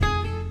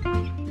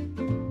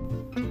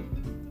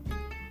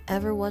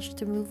Ever watched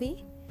a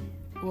movie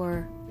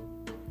or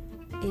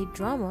a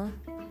drama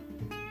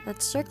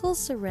that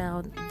circles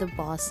around the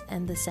boss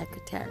and the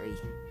secretary?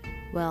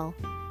 Well,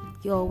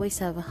 you always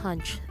have a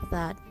hunch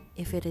that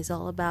if it is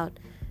all about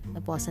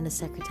the boss and the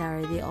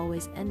secretary, they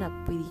always end up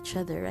with each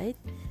other, right?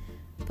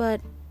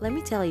 But let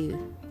me tell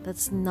you,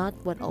 that's not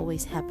what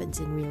always happens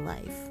in real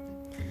life.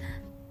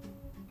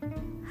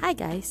 Hi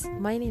guys,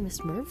 my name is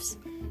Mervs,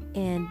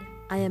 and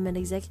I am an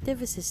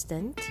executive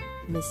assistant,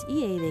 Miss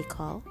EA they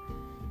call,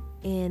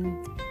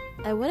 and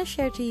I want to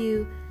share to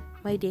you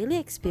my daily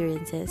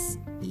experiences,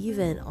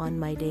 even on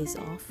my days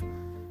off,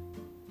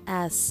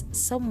 as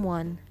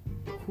someone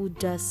who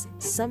does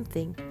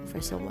something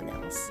for someone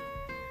else.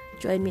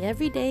 Join me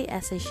every day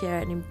as I share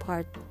and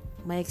impart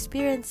my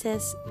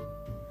experiences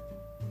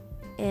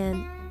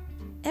and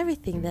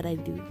everything that I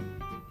do.